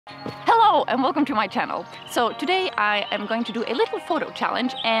Hello and welcome to my channel. So today I am going to do a little photo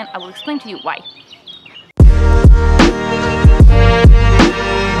challenge and I will explain to you why.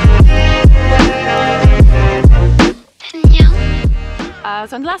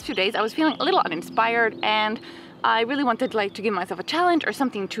 So in the last few days I was feeling a little uninspired and I really wanted to give myself a challenge or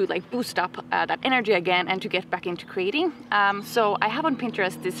something to boost up that energy again and to get back into creating. So I have on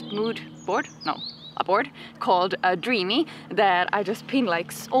Pinterest this mood board, a board called DREAMY that I just pin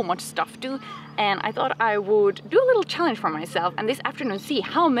so much stuff to, and I thought I would do a little challenge for myself and this afternoon see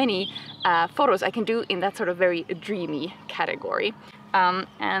how many photos I can do in that sort of very dreamy category.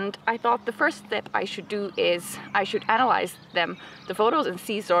 And I thought the first step I should do is I should analyze the photos and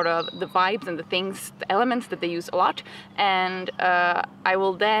see sort of the vibes and the elements that they use a lot, and I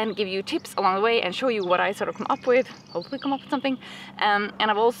will then give you tips along the way and show you what I sort of come up with, hopefully come up with something. And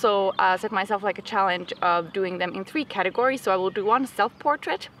I've also set myself a challenge of doing them in 3 categories. So I will do one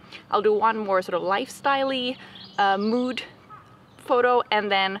self-portrait, I'll do one more sort of lifestyle-y mood photo, and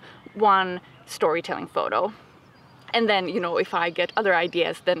then one storytelling photo. And then, if I get other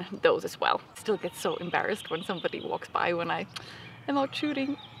ideas, then those as well. Still get so embarrassed when somebody walks by when I am out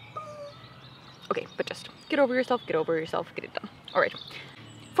shooting. Okay, but just get over yourself, get it done. All right.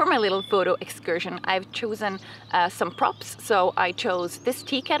 For my little photo excursion, I've chosen some props. So I chose this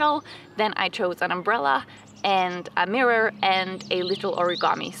tea kettle, then I chose an umbrella and a mirror and a little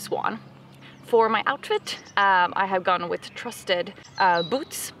origami swan. For my outfit, I have gone with trusted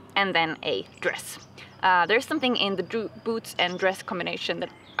boots and then a dress. There's something in the boots and dress combination that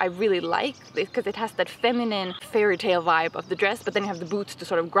I really like because it has that feminine fairy tale vibe of the dress, but then you have the boots to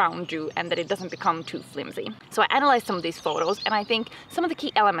sort of ground you and that it doesn't become too flimsy. So I analyzed some of these photos and I think some of the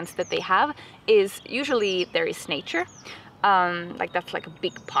key elements that they have is usually there is nature, that's a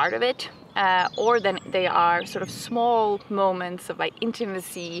big part of it, or then they are sort of small moments of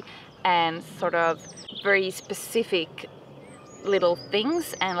intimacy and sort of very specific little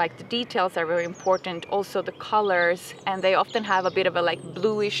things, and the details are very important, also the colors, and they often have a bit of a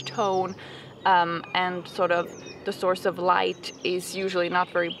bluish tone, and sort of the source of light is usually not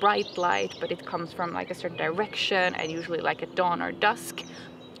very bright light, but it comes from a certain direction and usually at dawn or dusk.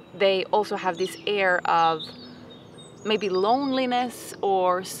 They also have this air of maybe loneliness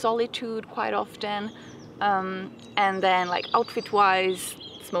or solitude quite often, and then outfit wise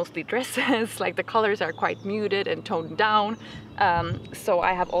it's mostly dresses, the colors are quite muted and toned down. So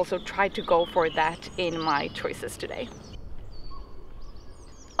I have also tried to go for that in my choices today.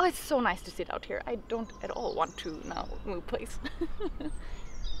 Oh, it's so nice to sit out here. I don't at all want to now move place.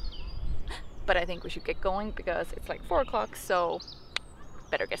 But I think we should get going because it's 4 o'clock, so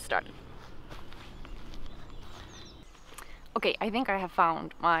better get started. Okay, I think I have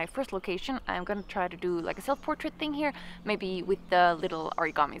found my first location. I'm gonna try to do a self-portrait thing here, maybe with the little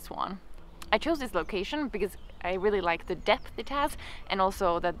origami swan. I chose this location because I really like the depth it has, and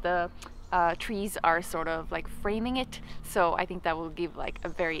also that the trees are sort of framing it, so I think that will give a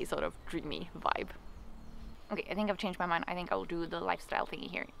very sort of dreamy vibe. Okay, I think I've changed my mind. I think I will do the lifestyle thingy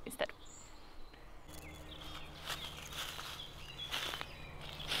here instead.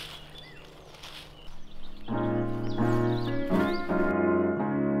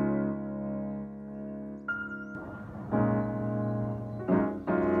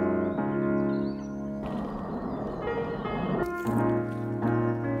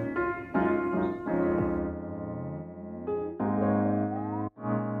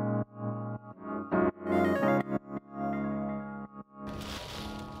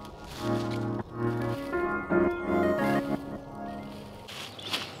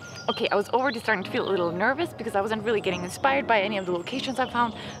 Okay, I was already starting to feel a little nervous because I wasn't really getting inspired by any of the locations I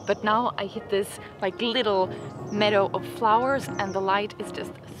found, but now I hit this little meadow of flowers and the light is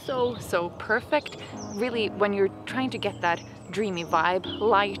just so perfect. Really, when you're trying to get that dreamy vibe,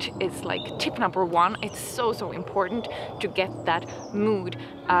 light is tip number 1. It's so important to get that mood.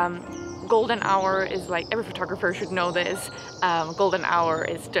 Golden hour is every photographer should know this. Golden hour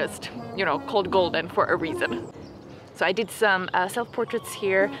is just, called golden for a reason. So I did some self-portraits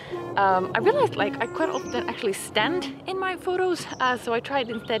here. I realized I quite often actually stand in my photos, so I tried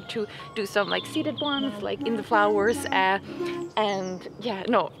instead to do some seated ones, in the flowers, and yeah,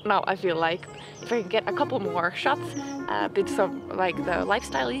 now I feel if I can get a couple more shots, did some the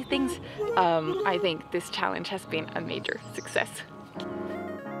lifestyle-y things, I think this challenge has been a major success.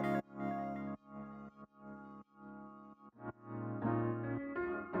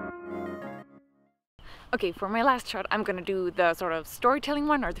 Okay, for my last shot, I'm gonna do the sort of storytelling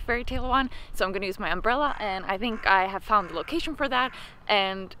one or the fairy tale one. So I'm gonna use my umbrella, and I think I have found the location for that.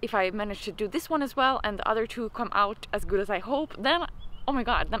 And if I manage to do this one as well and the other two come out as good as I hope, then oh my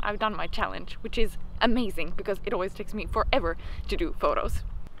god, then I've done my challenge, which is amazing because it always takes me forever to do photos.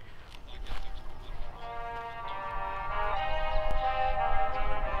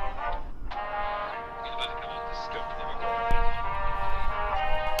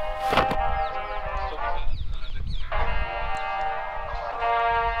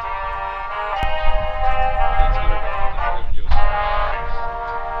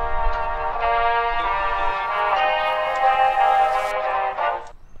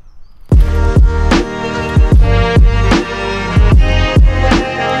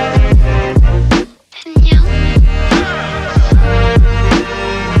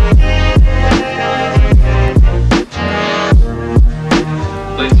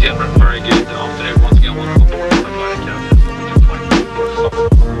 Please, yeah.